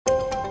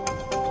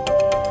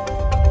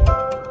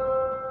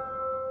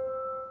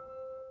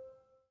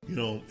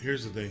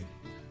Here's the thing.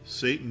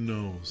 Satan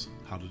knows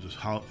how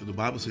the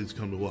Bible says he's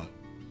come to what?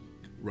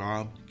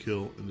 Rob,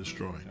 kill, and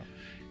destroy. Yeah.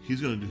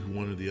 He's going to do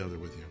one or the other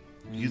with you.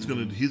 He's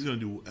going to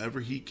do whatever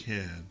he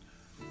can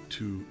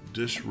to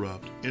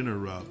disrupt,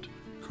 interrupt,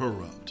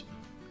 corrupt,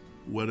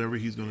 whatever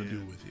he's going to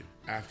do with you.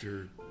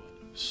 After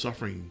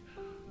suffering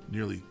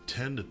nearly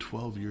 10 to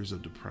 12 years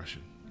of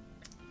depression.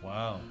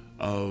 Wow.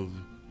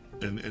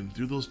 And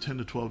through those 10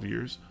 to 12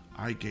 years,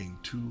 I gained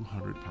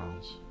 200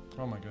 pounds.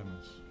 Oh my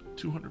goodness.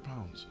 200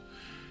 pounds.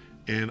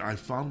 And I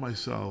found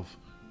myself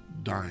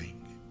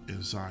dying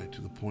inside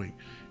to the point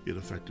it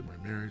affected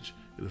my marriage.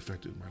 It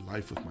affected my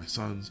life with my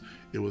sons.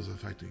 It was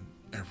affecting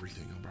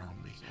everything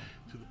around me.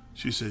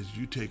 She says,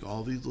 you take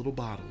all these little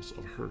bottles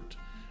of hurt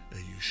and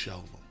you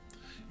shelve them.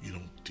 You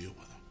don't deal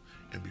with them.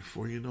 And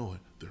before you know it,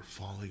 they're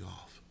falling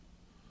off.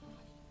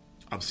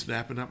 I'm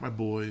snapping at my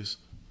boys.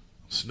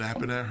 I'm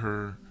snapping at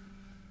her.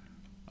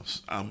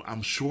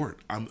 I'm short.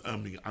 I'm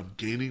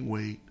gaining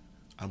weight.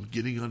 I'm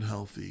getting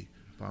unhealthy.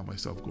 I found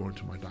myself going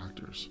to my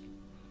doctors.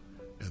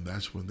 And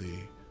that's when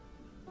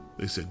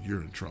they said,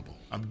 you're in trouble.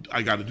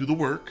 I got to do the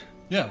work.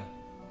 Yeah.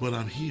 But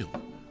I'm healed.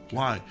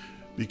 Why?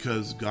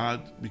 Because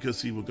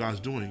see what God's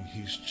doing,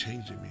 he's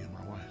changing me and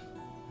my wife.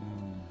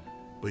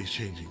 But he's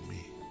changing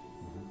me.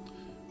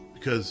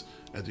 Because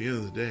at the end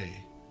of the day,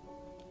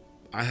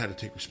 I had to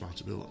take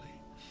responsibility.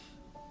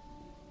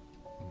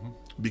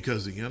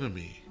 Because the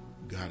enemy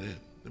got in.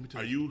 Let me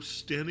tell you, are you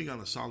standing on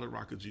a solid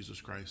rock of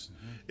Jesus Christ?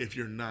 If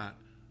you're not,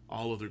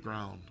 all other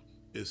ground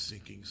is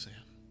sinking sand.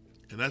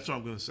 And that's what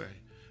I'm going to say.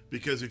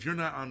 Because if you're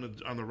not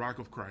on the rock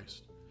of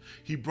Christ,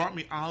 he brought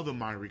me out of the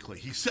miry clay.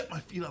 He set my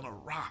feet on a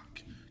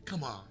rock.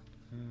 Come on.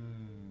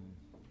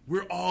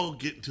 We're all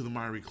getting to the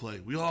miry clay.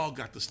 We all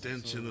got the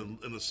stench and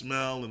the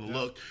smell and the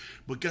look.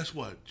 But guess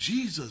what?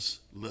 Jesus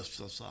lifts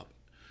us up.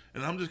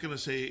 And I'm just going to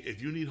say,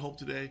 if you need hope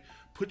today,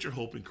 put your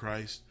hope in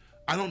Christ.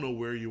 I don't know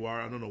where you are.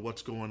 I don't know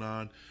what's going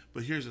on.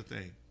 But here's the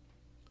thing.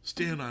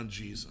 Stand on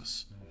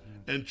Jesus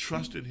and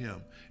trust in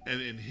him.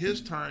 And in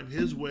his time,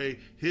 his way,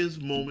 his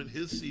moment,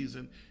 his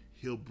season,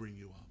 he'll bring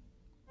you up.